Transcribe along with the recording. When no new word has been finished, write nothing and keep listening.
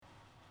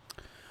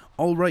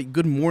All right,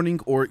 good morning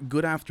or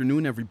good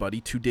afternoon, everybody.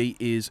 Today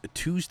is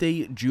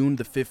Tuesday, June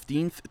the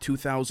 15th,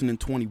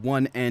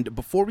 2021. And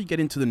before we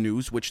get into the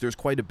news, which there's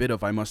quite a bit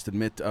of, I must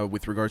admit,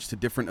 with regards to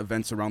different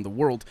events around the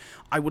world,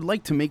 I would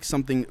like to make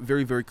something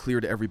very, very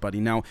clear to everybody.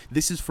 Now,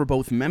 this is for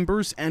both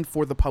members and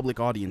for the public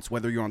audience,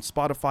 whether you're on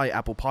Spotify,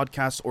 Apple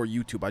Podcasts, or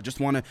YouTube. I just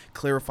want to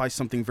clarify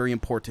something very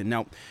important.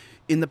 Now,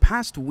 in the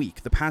past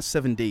week, the past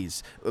 7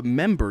 days,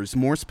 members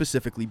more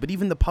specifically, but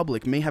even the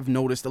public may have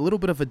noticed a little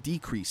bit of a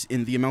decrease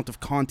in the amount of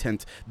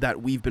content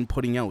that we've been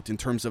putting out in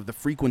terms of the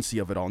frequency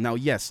of it all. Now,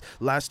 yes,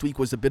 last week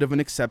was a bit of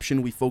an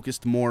exception. We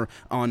focused more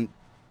on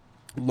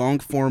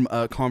long-form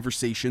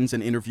conversations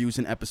and interviews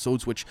and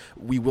episodes, which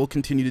we will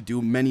continue to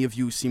do. Many of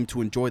you seem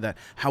to enjoy that.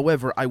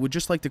 However, I would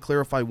just like to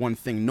clarify one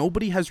thing.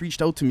 Nobody has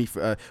reached out to me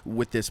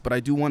with this, but I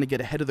do want to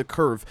get ahead of the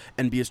curve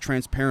and be as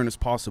transparent as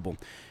possible.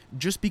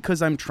 Just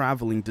because I'm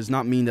traveling does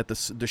not mean that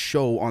the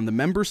show on the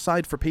member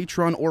side for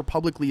Patreon or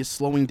publicly is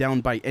slowing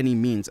down by any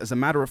means. As a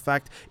matter of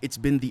fact, it's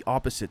been the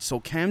opposite. So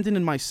Camden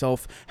and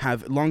myself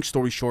have, long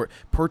story short,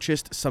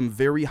 purchased some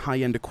very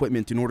high-end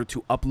equipment in order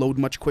to upload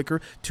much quicker,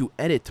 to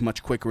edit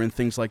much quicker, and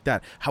things like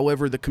that.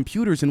 However, the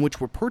computers in which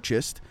were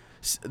purchased,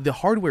 the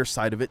hardware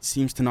side of it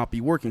seems to not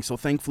be working. So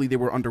thankfully they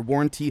were under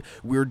warranty.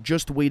 We're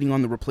just waiting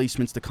on the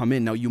replacements to come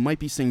in. Now you might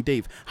be saying,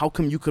 Dave, how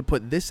come you could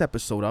put this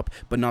episode up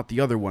but not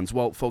the other ones?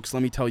 Well, folks,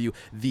 let me tell you,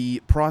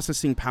 the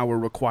processing power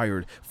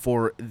required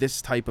for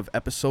this type of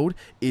episode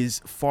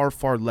is far,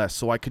 far less.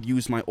 So I could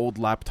use my old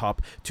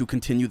laptop to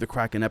continue the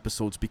Kraken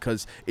episodes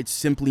because it's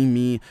simply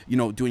me,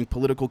 doing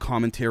political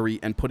commentary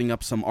and putting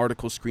up some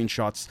article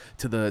screenshots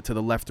to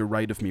the left or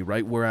right of me,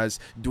 right? Whereas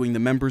doing the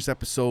members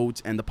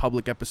episodes and the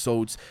public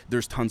episodes,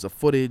 there's tons of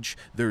footage,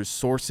 there's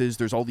sources,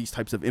 there's all these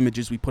types of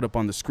images we put up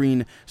on the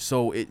screen,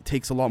 so it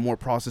takes a lot more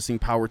processing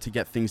power to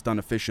get things done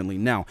efficiently.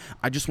 Now,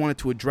 I just wanted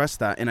to address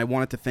that, and I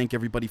wanted to thank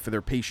everybody for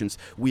their patience.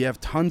 We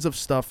have tons of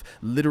stuff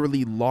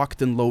literally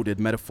locked and loaded,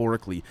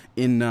 metaphorically,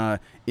 in the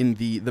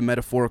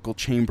metaphorical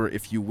chamber,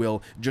 if you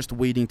will, just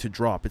waiting to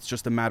drop. It's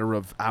just a matter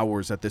of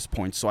hours at this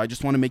point. So I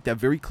just want to make that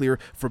very clear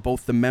for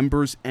both the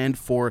members and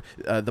for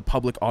the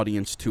public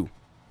audience too.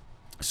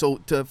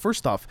 So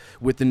first off,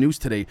 with the news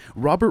today,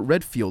 Robert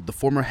Redfield, the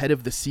former head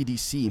of the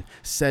CDC,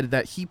 said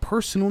that he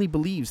personally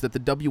believes that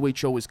the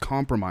WHO is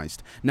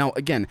compromised. Now,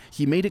 again,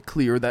 he made it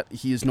clear that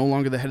he is no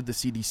longer the head of the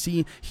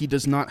CDC. He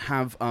does not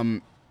have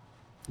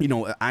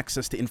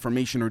access to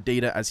information or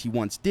data as he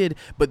once did,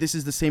 but this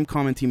is the same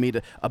comment he made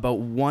about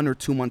 1 or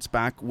 2 months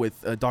back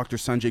with Dr.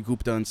 Sanjay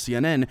Gupta on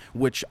CNN,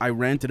 which I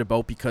ranted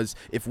about because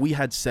if we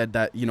had said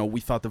that, we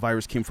thought the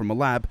virus came from a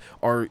lab,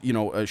 our,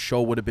 a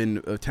show would have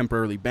been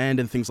temporarily banned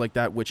and things like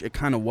that, which it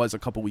kind of was a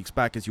couple weeks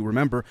back, as you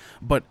remember,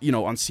 but,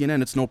 on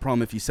CNN, it's no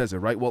problem if he says it,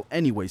 right? Well,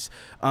 anyways,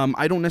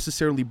 I don't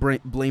necessarily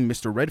blame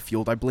Mr.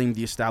 Redfield, I blame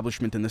the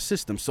establishment and the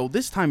system. So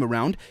this time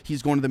around,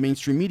 he's going to the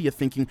mainstream media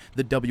thinking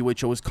the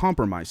WHO is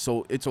compromised.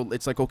 So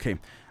it's like, okay,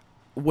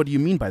 what do you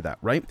mean by that,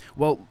 right?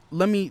 Well,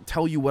 let me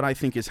tell you what I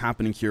think is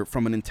happening here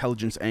from an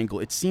intelligence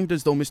angle. It seemed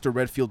as though Mr.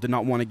 Redfield did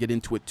not want to get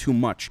into it too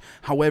much.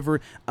 However,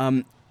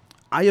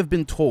 I have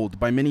been told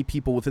by many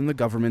people within the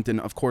government,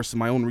 and of course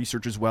my own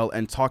research as well,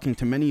 and talking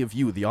to many of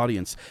you, the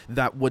audience,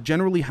 that what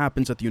generally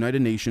happens at the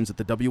United Nations, at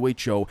the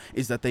WHO,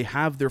 is that they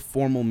have their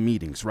formal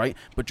meetings, right?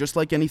 But just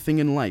like anything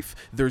in life,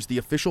 there's the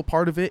official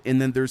part of it,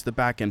 and then there's the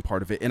back end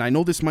part of it. And I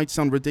know this might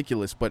sound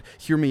ridiculous, but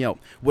hear me out.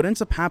 What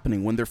ends up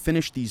happening when they're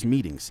finished these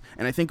meetings,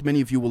 and I think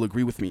many of you will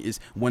agree with me, is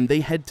when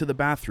they head to the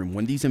bathroom,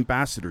 when these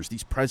ambassadors,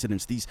 these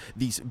presidents, these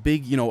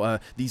big,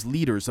 these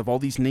leaders of all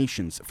these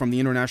nations from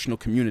the international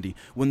community,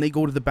 when they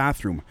go to the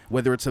bathroom,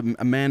 whether it's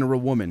a man or a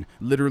woman,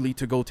 literally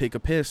to go take a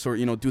piss or,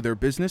 do their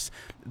business,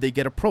 they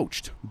get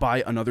approached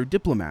by another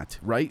diplomat,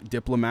 right?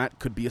 Diplomat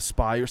could be a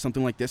spy or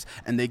something like this,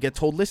 and they get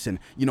told, listen,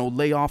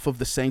 lay off of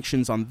the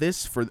sanctions on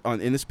this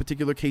in this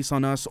particular case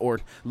on us, or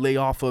lay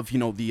off of,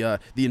 the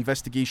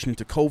investigation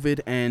into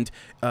COVID, and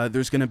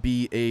there's going to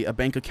be a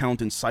bank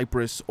account in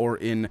Cyprus or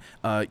in,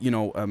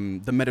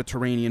 the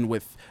Mediterranean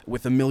with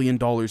 $1 million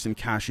in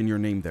cash in your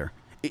name there.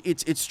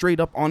 It's straight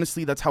up,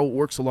 honestly, that's how it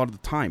works a lot of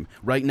the time,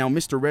 right? Now,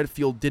 Mr.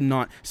 Redfield did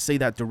not say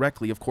that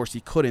directly. Of course, he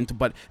couldn't,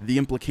 but the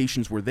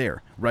implications were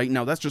there, right?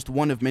 Now, that's just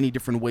one of many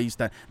different ways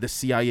that the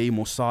CIA,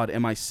 Mossad,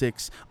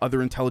 MI6,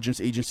 other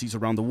intelligence agencies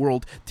around the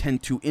world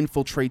tend to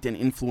infiltrate and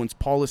influence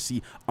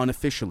policy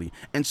unofficially.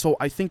 And so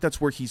I think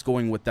that's where he's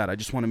going with that. I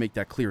just want to make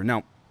that clear.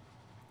 Now,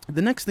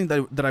 the next thing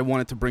that I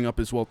wanted to bring up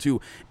as well, too,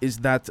 is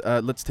that,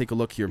 let's take a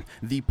look here.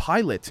 The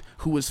pilot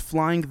who was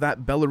flying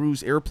that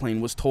Belarus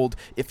airplane was told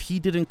if he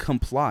didn't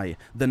comply,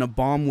 then a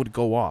bomb would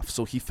go off,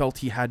 so he felt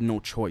he had no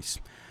choice.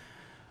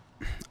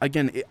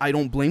 Again, I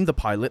don't blame the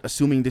pilot,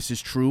 assuming this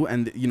is true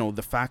and,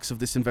 the facts of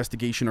this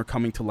investigation are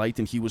coming to light,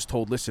 and he was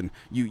told, listen,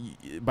 you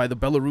by the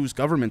Belarus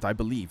government, I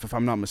believe, if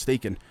I'm not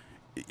mistaken,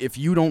 if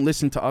you don't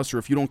listen to us or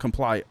if you don't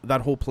comply,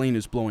 that whole plane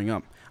is blowing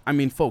up. I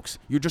mean, folks,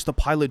 you're just a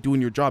pilot doing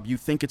your job. You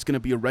think it's going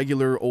to be a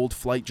regular old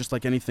flight just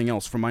like anything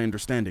else, from my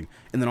understanding.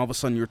 And then all of a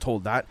sudden you're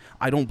told that.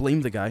 I don't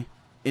blame the guy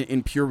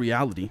in pure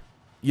reality.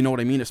 You know what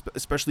I mean?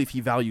 Especially if he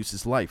values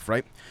his life,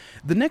 right?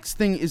 The next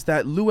thing is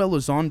that Lou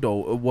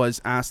Elizondo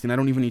was asked, and I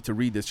don't even need to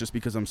read this just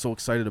because I'm so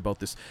excited about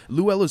this.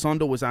 Lou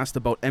Elizondo was asked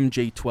about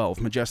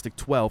MJ-12, Majestic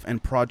 12,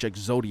 and Project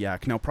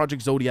Zodiac. Now,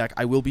 Project Zodiac,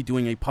 I will be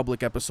doing a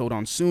public episode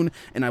on soon,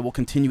 and I will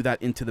continue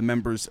that into the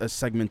members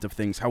segment of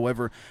things.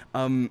 However,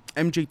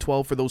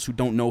 MJ-12, for those who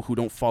don't know, who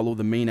don't follow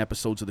the main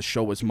episodes of the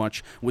show as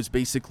much, was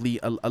basically,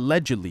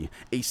 allegedly,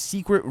 a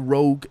secret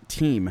rogue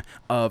team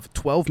of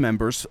 12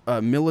 members,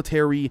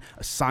 military,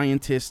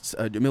 scientists,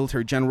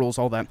 military generals,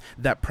 all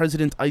that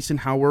President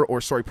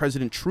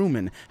President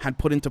Truman had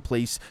put into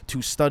place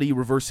to study,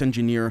 reverse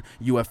engineer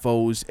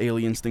UFOs,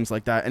 aliens, things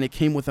like that. And it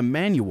came with a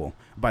manual,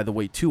 by the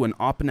way, too, an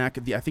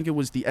OPNAC, I think it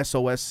was the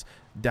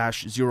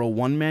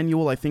SOS-01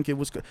 manual, I think it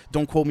was,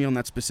 don't quote me on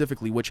that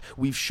specifically, which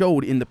we've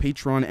showed in the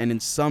Patreon and in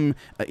some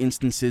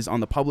instances on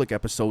the public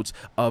episodes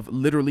of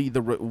literally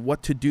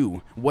what to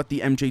do, what the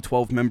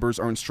MJ-12 members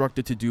are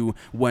instructed to do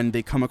when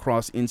they come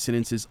across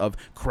incidences of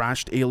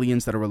crashed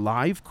aliens that are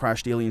alive,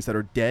 crashed aliens that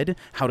are dead,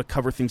 how to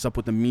cover things up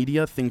with the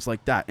media, things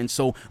like that. And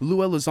so Lou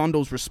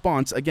Elizondo's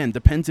response, again,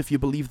 depends if you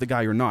believe the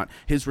guy or not.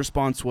 His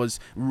response was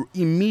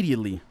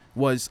immediately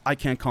I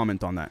can't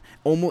comment on that.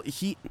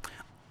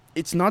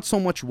 It's not so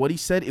much what he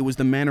said, it was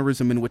the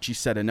mannerism in which he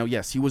said it. Now,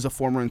 yes, he was a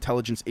former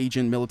intelligence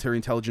agent, military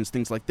intelligence,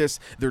 things like this.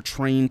 They're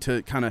trained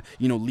to kind of,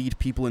 lead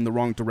people in the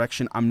wrong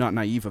direction. I'm not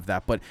naive of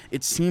that, but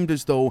it seemed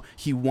as though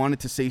he wanted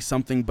to say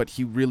something, but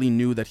he really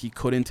knew that he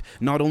couldn't.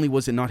 Not only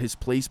was it not his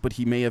place, but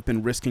he may have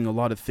been risking a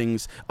lot of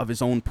things of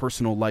his own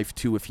personal life,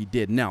 too, if he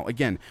did. Now,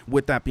 again,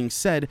 with that being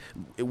said,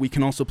 we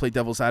can also play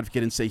devil's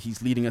advocate and say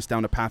he's leading us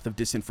down a path of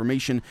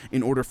disinformation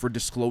in order for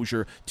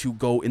disclosure to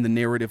go in the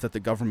narrative that the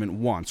government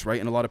wants,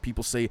 right? And a lot of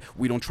people say,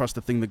 we don't trust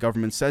the thing the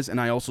government says, and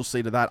I also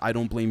say to that, I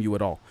don't blame you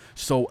at all.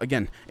 So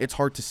again, it's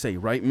hard to say,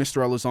 right?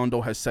 Mr.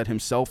 Elizondo has said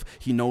himself,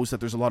 he knows that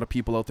there's a lot of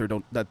people out there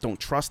that don't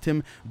trust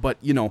him, but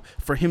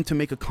for him to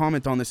make a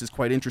comment on this is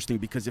quite interesting,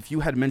 because if you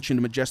had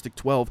mentioned Majestic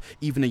 12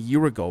 even a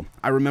year ago,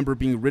 I remember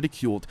being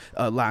ridiculed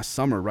last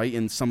summer, right,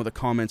 in some of the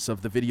comments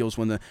of the videos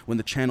when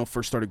the channel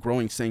first started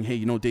growing, saying, hey,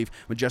 Dave,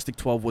 Majestic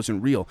 12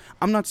 wasn't real.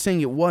 I'm not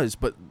saying it was,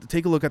 but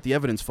take a look at the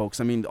evidence, folks.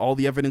 I mean, all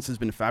the evidence has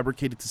been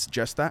fabricated to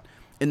suggest that.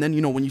 And then,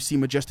 when you see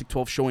Majestic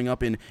 12 showing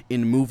up in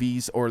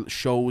movies or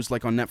shows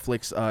like on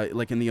Netflix,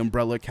 like in the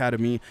Umbrella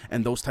Academy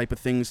and those type of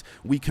things,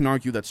 we can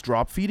argue that's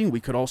drop feeding. We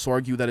could also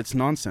argue that it's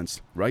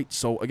nonsense, right?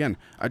 So again,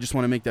 I just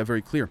want to make that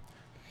very clear.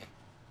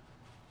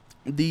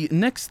 The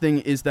next thing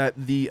is that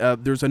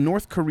there's a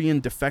North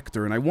Korean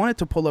defector, and I wanted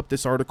to pull up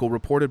this article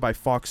reported by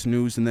Fox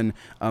News and then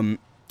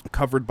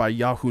covered by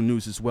Yahoo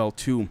News as well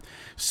too.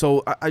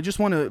 So I just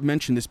want to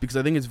mention this because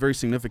I think it's very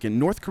significant.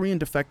 North Korean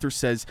defector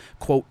says,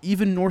 quote,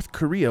 even North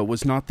Korea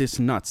was not this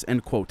nuts,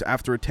 end quote,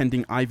 after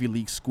attending Ivy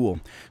League school.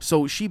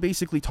 So she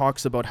basically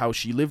talks about how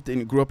she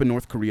grew up in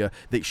North Korea,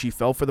 that she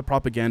fell for the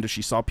propaganda.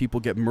 She saw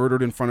people get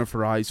murdered in front of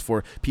her eyes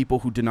for people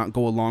who did not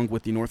go along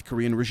with the North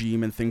Korean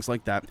regime and things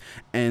like that.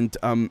 And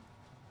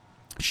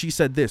she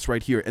said this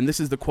right here, and this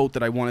is the quote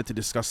that I wanted to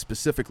discuss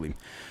specifically.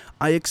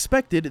 I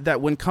expected that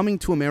when coming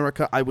to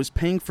America, I was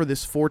paying for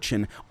this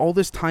fortune, all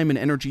this time and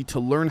energy to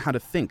learn how to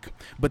think,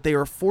 but they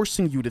are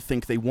forcing you to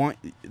think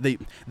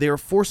they are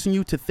forcing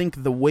you to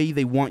think the way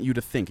they want you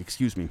to think,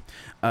 excuse me.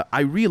 I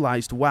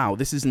realized, wow,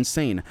 this is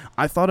insane.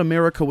 I thought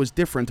America was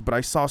different, but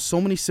I saw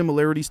so many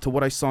similarities to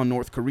what I saw in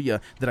North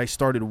Korea that I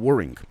started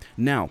worrying.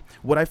 Now,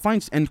 what I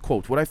find, end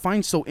quote, what I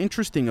find so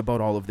interesting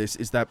about all of this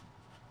is that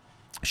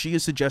she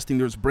is suggesting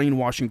there's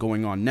brainwashing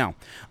going on. Now,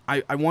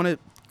 I want to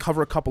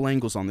cover a couple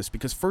angles on this,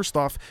 because first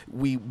off,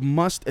 we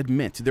must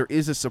admit there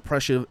is a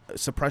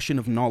suppression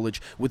of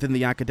knowledge within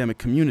the academic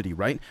community,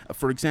 right?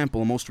 For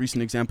example, a most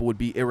recent example would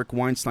be Eric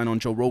Weinstein on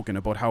Joe Rogan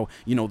about how,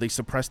 they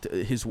suppressed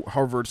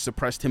Harvard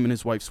suppressed him and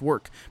his wife's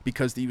work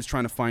because he was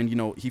trying to find,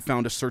 he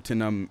found a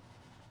certain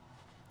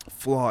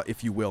flaw,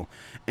 if you will.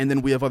 And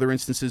then we have other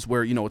instances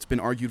where it's been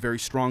argued very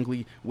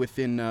strongly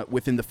within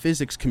the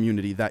physics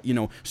community that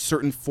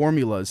certain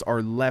formulas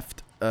are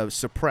left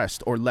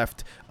suppressed or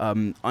left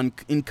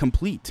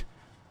incomplete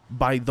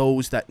by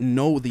those that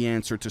know the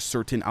answer to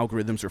certain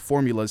algorithms or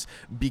formulas,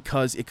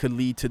 because it could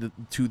lead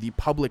to the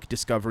public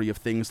discovery of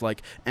things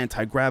like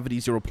anti-gravity,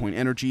 zero-point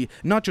energy,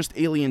 not just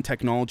alien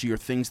technology or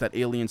things that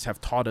aliens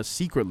have taught us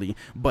secretly,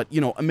 but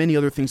many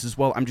other things as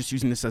well. I'm just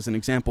using this as an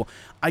example.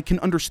 I can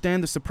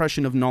understand the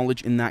suppression of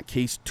knowledge in that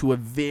case to a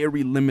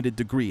very limited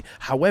degree.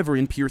 However,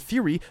 in pure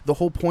theory, the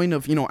whole point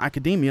of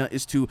academia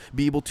is to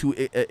be able to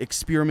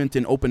experiment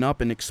and open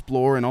up and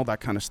explore and all that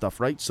kind of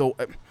stuff, right? So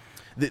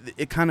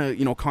it kind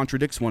of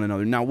contradicts one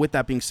another. Now, with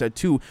that being said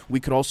too, we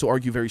could also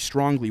argue very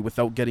strongly,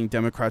 without getting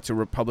Democrats or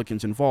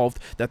Republicans involved,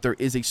 that there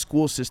is a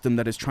school system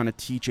that is trying to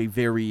teach a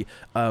very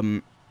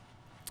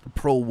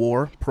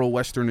pro-war,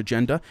 pro-Western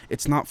agenda.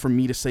 It's not for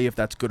me to say if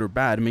that's good or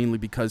bad, mainly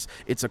because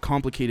it's a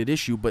complicated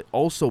issue, but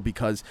also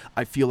because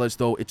I feel as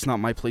though it's not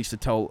my place to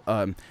tell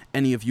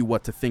any of you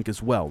what to think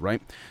as well,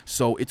 right?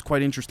 So it's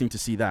quite interesting to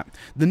see that.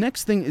 The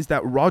next thing is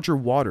that Roger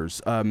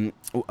Waters,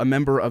 a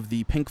member of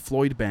the Pink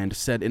Floyd band,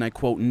 said, and I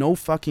quote, "No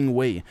fucking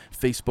way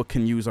Facebook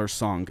can use our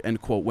song,"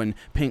 end quote, when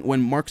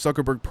Mark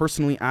Zuckerberg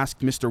personally asked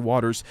Mr.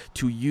 Waters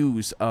to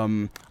use,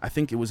 I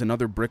think it was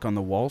another Brick on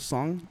the Wall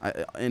song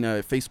in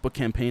a Facebook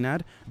campaign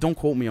ad. Don't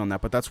quote me on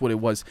that, but that's what it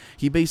was.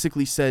 He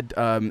basically said,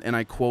 and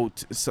I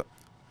quote,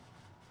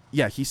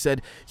 he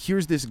said,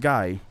 "Here's this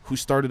guy who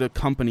started a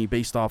company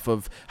based off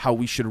of how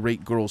we should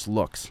rate girls'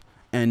 looks.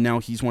 And now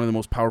he's one of the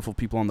most powerful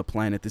people on the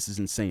planet. This is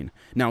insane."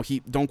 Now,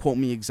 don't quote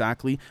me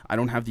exactly. I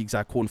don't have the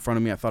exact quote in front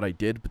of me. I thought I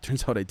did, but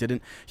turns out I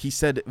didn't. He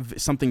said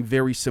something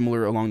very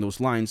similar along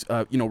those lines,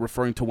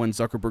 referring to when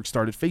Zuckerberg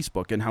started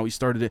Facebook and how he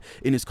started it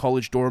in his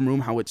college dorm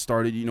room, how it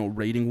started,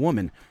 rating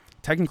women.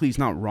 Technically, he's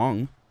not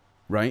wrong,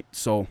 right?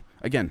 So,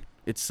 again,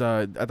 it's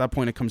at that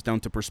point, it comes down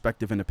to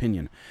perspective and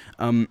opinion.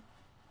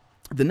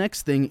 The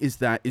next thing is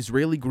that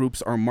Israeli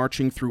groups are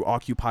marching through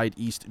occupied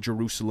East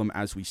Jerusalem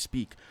as we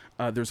speak.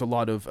 There's a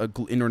lot of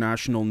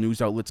international news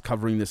outlets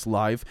covering this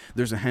live.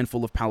 There's a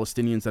handful of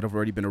Palestinians that have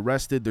already been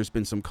arrested. There's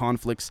been some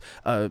conflicts.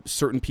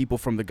 Certain people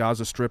from the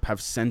Gaza Strip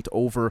have sent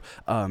over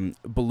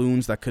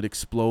balloons that could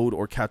explode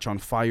or catch on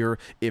fire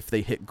if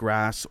they hit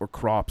grass or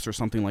crops or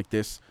something like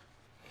this.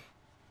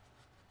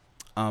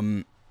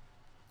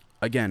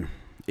 Again,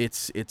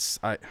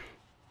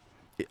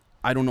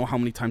 I don't know how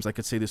many times I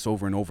could say this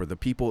over and over. The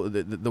people,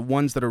 the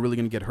ones that are really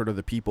going to get hurt are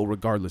the people,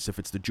 regardless if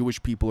it's the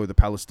Jewish people or the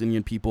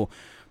Palestinian people.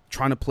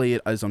 Trying to play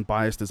it as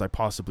unbiased as I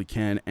possibly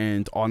can,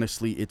 and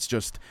honestly, it's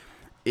just,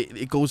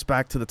 it goes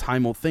back to the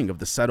time old thing of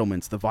the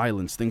settlements, the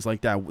violence, things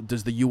like that.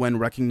 Does the UN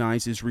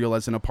recognize Israel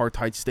as an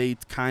apartheid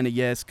state? Kind of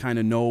yes, kind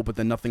of no, but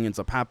then nothing ends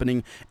up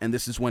happening, and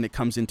this is when it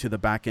comes into the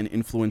back end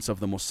influence of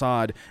the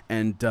Mossad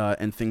and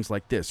things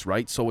like this,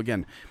 right? So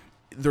again,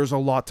 there's a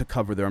lot to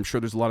cover there. I'm sure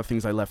there's a lot of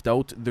things I left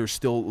out. There's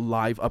still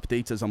live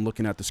updates as I'm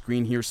looking at the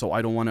screen here, so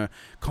I don't want to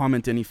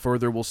comment any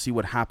further. We'll see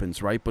what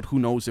happens, right? But who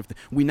knows if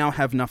we now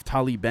have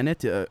Naftali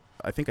Bennett,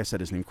 I think I said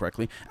his name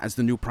correctly, as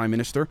the new prime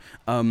minister.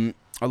 A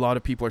lot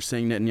of people are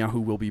saying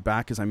Netanyahu will be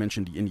back, as I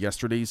mentioned in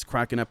yesterday's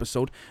Kraken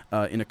episode,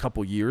 in a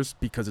couple years,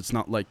 because it's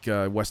not like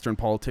Western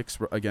politics,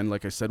 again,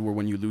 like I said, where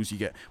when you lose, you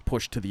get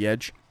pushed to the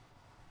edge.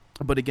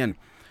 But again,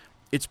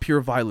 it's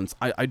pure violence.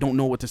 I don't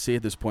know what to say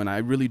at this point. I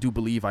really do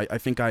believe, I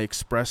think I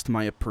expressed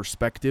my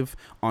perspective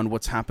on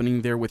what's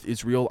happening there with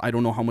Israel. I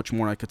don't know how much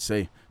more I could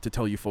say, to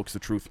tell you folks the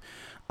truth,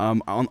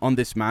 on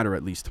this matter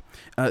at least.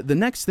 The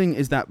next thing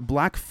is that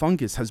black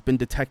fungus has been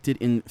detected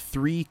in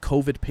 3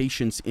 COVID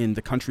patients in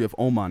the country of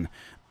Oman.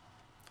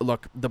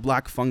 Look, the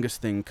black fungus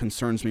thing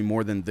concerns me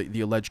more than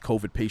the alleged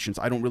COVID patients.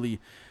 I don't really,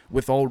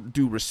 with all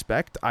due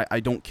respect, I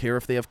don't care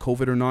if they have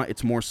COVID or not.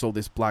 It's more so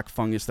this black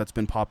fungus that's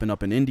been popping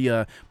up in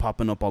India,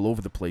 popping up all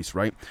over the place,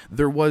 right?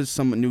 There was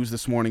some news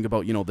this morning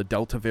about, the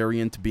Delta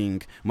variant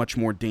being much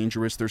more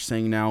dangerous, they're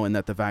saying now, and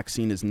that the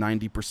vaccine is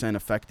 90%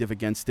 effective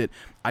against it.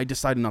 I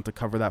decided not to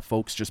cover that,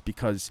 folks, just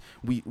because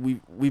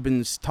we've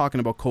been talking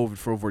about COVID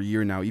for over a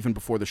year now, even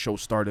before the show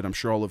started. I'm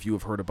sure all of you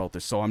have heard about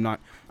this, so I'm not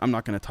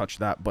going to touch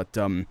that,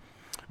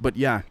 But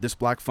yeah, this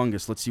black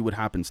fungus, let's see what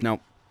happens.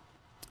 Now,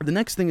 the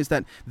next thing is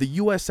that the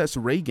USS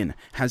Reagan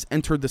has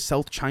entered the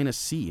South China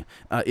Sea.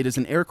 It is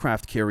an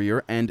aircraft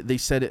carrier, and they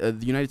said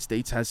the United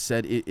States has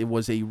said it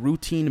was a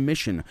routine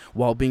mission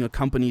while being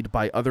accompanied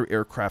by other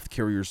aircraft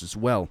carriers as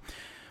well.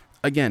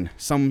 Again,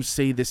 some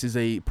say this is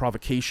a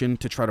provocation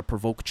to try to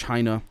provoke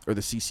China, or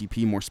the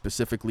CCP more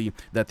specifically,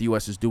 that the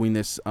U.S. is doing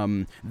this.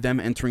 Them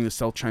entering the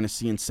South China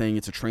Sea and saying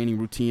it's a training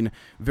routine,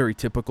 very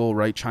typical,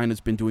 right?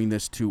 China's been doing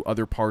this to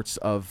other parts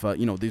of,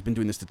 they've been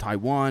doing this to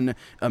Taiwan,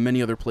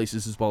 many other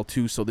places as well,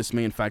 too. So this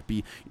may, in fact,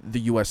 be the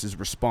U.S.'s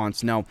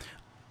response. Now,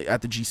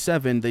 at the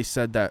G7, they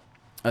said that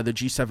the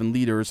G7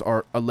 leaders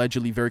are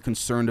allegedly very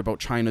concerned about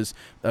China's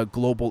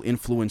global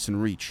influence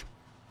and reach.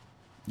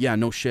 Yeah,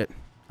 no shit.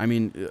 I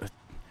mean,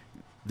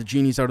 the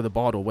genie's out of the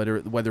bottle,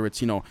 whether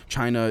it's,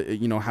 China,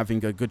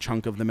 having a good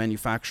chunk of the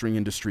manufacturing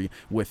industry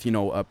with,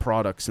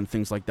 products and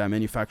things like that,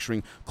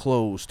 manufacturing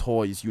clothes,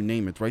 toys, you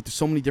name it, right? There's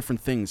so many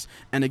different things.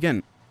 And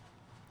again,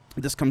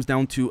 this comes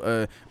down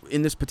to,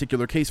 in this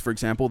particular case, for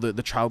example,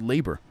 the child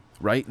labor,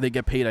 right? They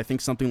get paid, I think,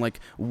 something like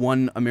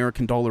 $1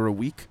 American a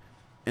week.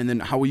 And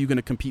then how are you going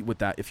to compete with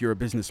that if you're a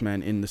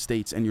businessman in the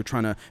States and you're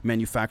trying to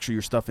manufacture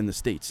your stuff in the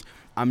States?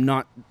 I'm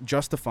not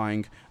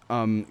justifying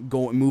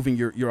moving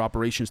your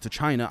operations to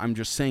China. I'm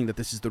just saying that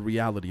this is the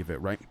reality of it,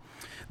 right?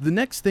 The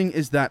next thing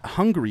is that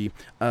Hungary,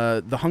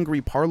 the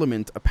Hungary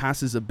Parliament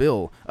passed a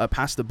bill,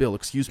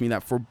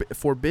 that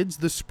forbids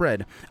the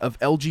spread of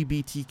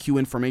LGBTQ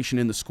information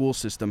in the school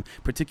system,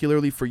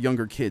 particularly for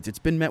younger kids. It's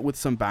been met with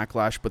some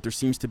backlash, but there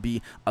seems to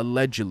be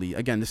allegedly,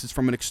 again, this is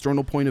from an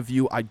external point of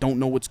view. I don't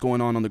know what's going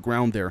on the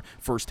ground there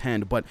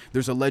firsthand, but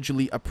there's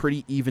allegedly a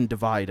pretty even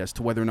divide as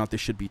to whether or not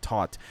this should be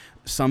taught.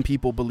 Some people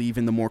people believe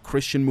in the more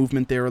Christian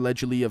movement there,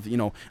 allegedly, of,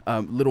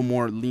 a little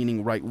more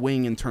leaning right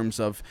wing in terms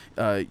of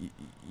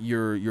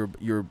your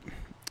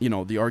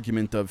the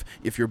argument of,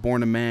 if you're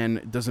born a man,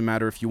 it doesn't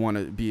matter if you want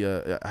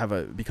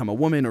to become a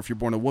woman, or if you're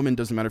born a woman,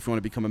 doesn't matter if you want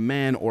to become a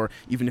man, or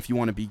even if you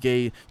want to be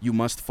gay, you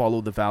must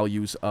follow the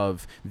values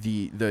of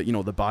the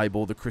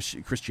Bible, the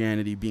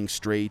Christianity being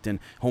straight, and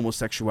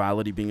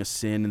homosexuality being a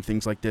sin, and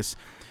things like this.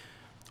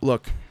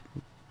 Look,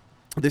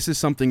 this is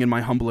something, in my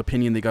humble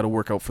opinion, they got to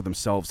work out for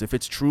themselves. If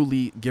it's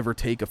truly, give or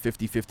take, a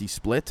 50-50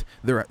 split,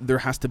 there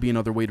has to be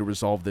another way to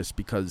resolve this,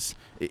 because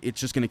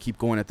it's just going to keep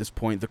going at this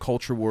point. The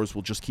culture wars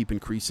will just keep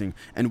increasing,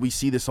 and we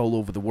see this all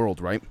over the world,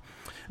 right?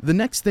 The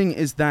next thing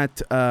is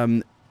that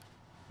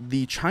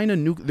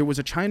there was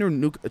a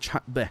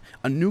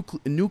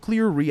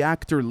nuclear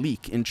reactor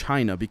leak in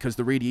China because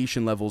the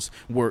radiation levels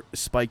were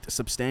spiked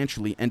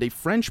substantially, and a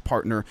French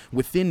partner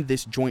within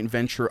this joint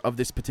venture of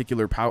this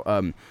particular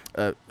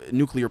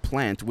nuclear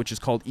plant, which is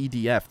called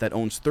EDF, that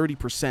owns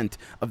 30%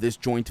 of this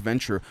joint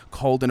venture,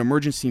 called an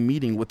emergency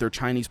meeting with their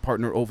Chinese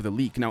partner over the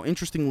leak. Now,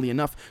 interestingly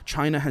enough,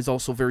 China has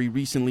also very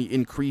recently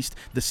increased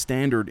the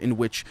standard in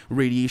which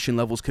radiation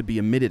levels could be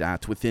emitted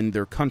at within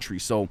their country.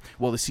 So,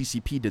 well, the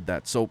CCP did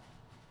that. So,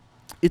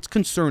 it's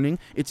concerning.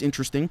 It's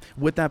interesting.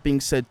 With that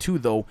being said, too,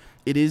 though,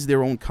 it is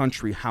their own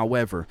country.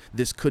 However,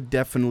 this could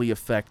definitely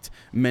affect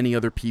many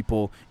other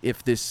people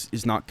if this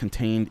is not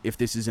contained, if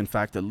this is in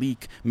fact a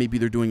leak. Maybe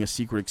they're doing a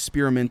secret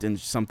experiment and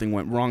something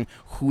went wrong.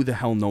 Who the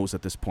hell knows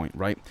at this point,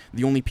 right?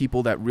 The only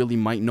people that really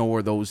might know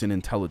are those in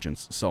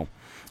intelligence. So,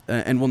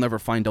 and we'll never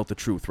find out the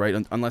truth, right?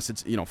 Unless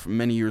it's, for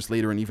many years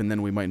later, and even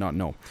then we might not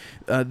know.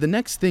 The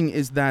next thing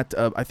is that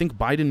I think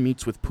Biden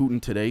meets with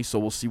Putin today, so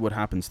we'll see what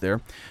happens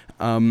there.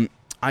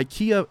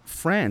 IKEA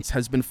France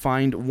has been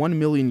fined 1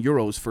 million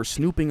euros for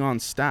snooping on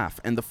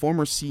staff, and the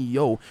former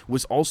CEO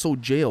was also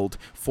jailed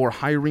for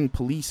hiring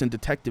police and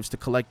detectives to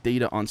collect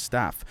data on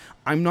staff.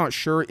 I'm not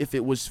sure if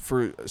it was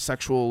for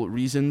sexual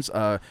reasons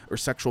or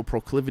sexual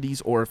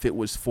proclivities, or if it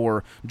was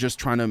for just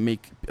trying to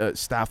make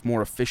staff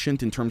more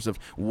efficient in terms of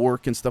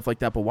work and stuff like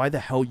that. But why the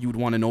hell you would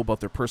want to know about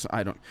their person?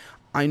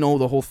 I know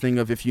the whole thing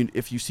of if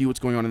you see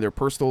what's going on in their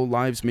personal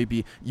lives,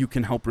 maybe you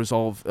can help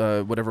resolve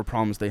whatever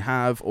problems they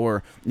have,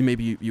 or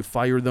maybe you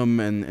fire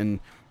them,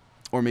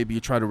 or maybe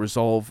you try to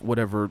resolve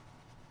whatever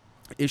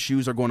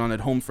issues are going on at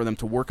home for them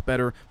to work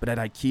better. But at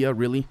IKEA,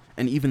 really?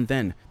 And even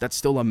then, that's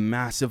still a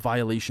massive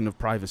violation of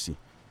privacy.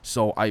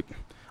 So I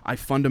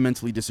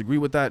fundamentally disagree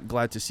with that.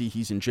 Glad to see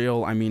he's in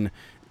jail. I mean,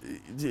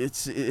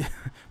 it's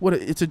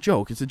a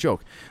joke. It's a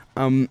joke.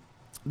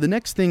 The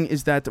next thing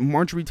is that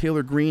Marjorie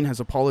Taylor Greene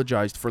has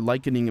apologized for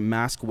likening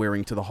mask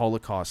wearing to the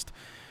Holocaust.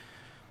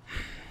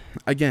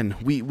 Again,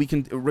 we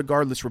can,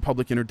 regardless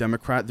Republican or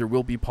Democrat, there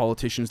will be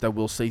politicians that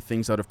will say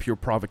things out of pure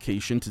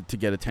provocation to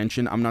get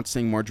attention. I'm not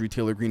saying Marjorie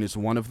Taylor Greene is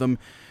one of them.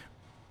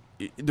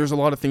 There's a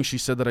lot of things she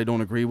said that I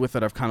don't agree with,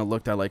 that I've kind of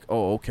looked at like,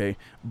 oh, okay.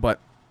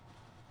 But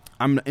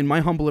in my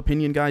humble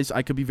opinion, guys,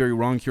 I could be very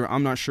wrong here.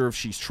 I'm not sure if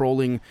she's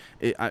trolling.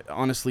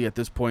 Honestly, at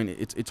this point,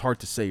 it's hard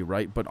to say,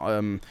 right? But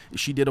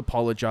she did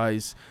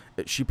apologize.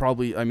 She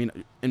probably,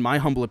 in my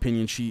humble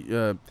opinion, she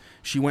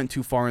went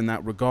too far in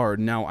that regard.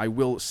 Now, I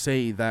will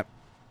say that,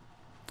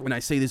 and I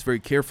say this very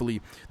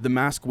carefully, the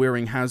mask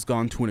wearing has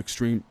gone to an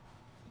extreme.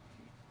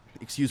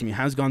 Absolutely.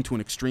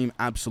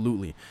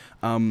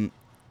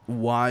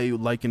 Why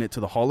liken it to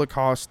the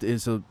Holocaust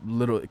is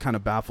it kind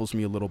of baffles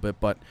me a little bit,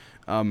 but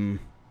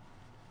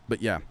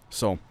yeah.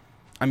 So,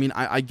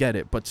 I get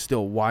it, but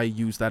still, why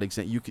use that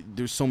example?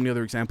 There's so many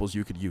other examples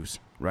you could use,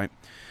 right?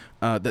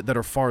 That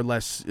are far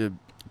less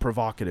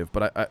provocative,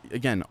 but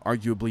again,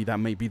 arguably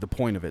that may be the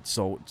point of it.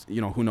 So,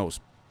 who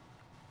knows?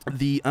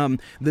 The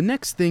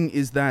next thing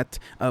is that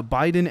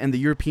Biden and the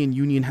European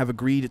Union have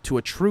agreed to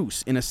a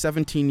truce in a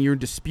 17-year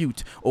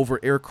dispute over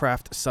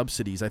aircraft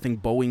subsidies. I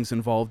think Boeing's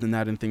involved in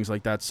that and things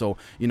like that. So,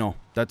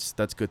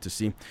 that's good to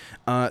see.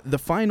 The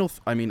final,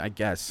 I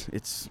guess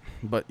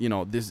but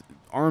this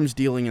arms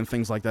dealing and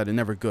things like that are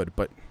never good,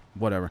 but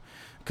whatever,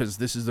 because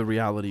this is the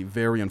reality,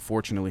 very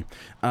unfortunately.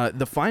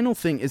 The final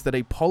thing is that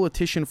a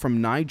politician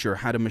from Niger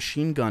had a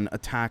machine gun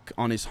attack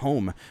on his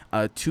home.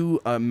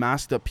 Two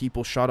masked up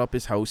people shot up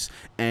his house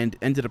and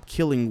ended up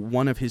killing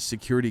one of his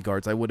security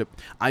guards.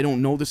 I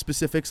don't know the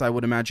specifics. I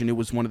would imagine it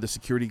was one of the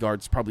security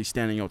guards probably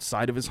standing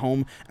outside of his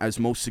home, as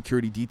most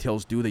security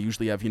details do. They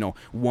usually have,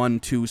 1,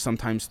 2,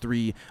 sometimes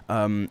 3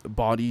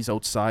 bodies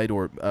outside,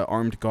 or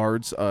armed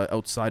guards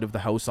outside of the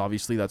house.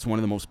 Obviously, that's one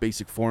of the most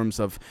basic forms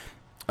of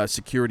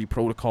security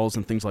protocols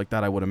and things like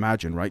that, I would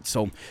imagine, right?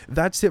 So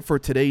that's it for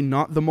today.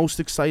 Not the most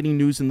exciting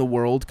news in the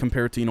world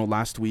compared to,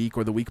 last week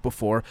or the week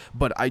before,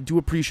 but I do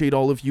appreciate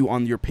all of you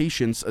on your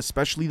patience,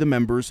 especially the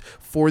members,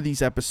 for these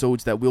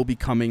episodes that will be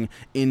coming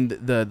in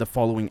the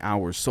following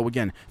hours. So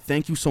again,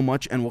 thank you so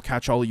much, and we'll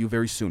catch all of you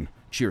very soon.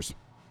 Cheers.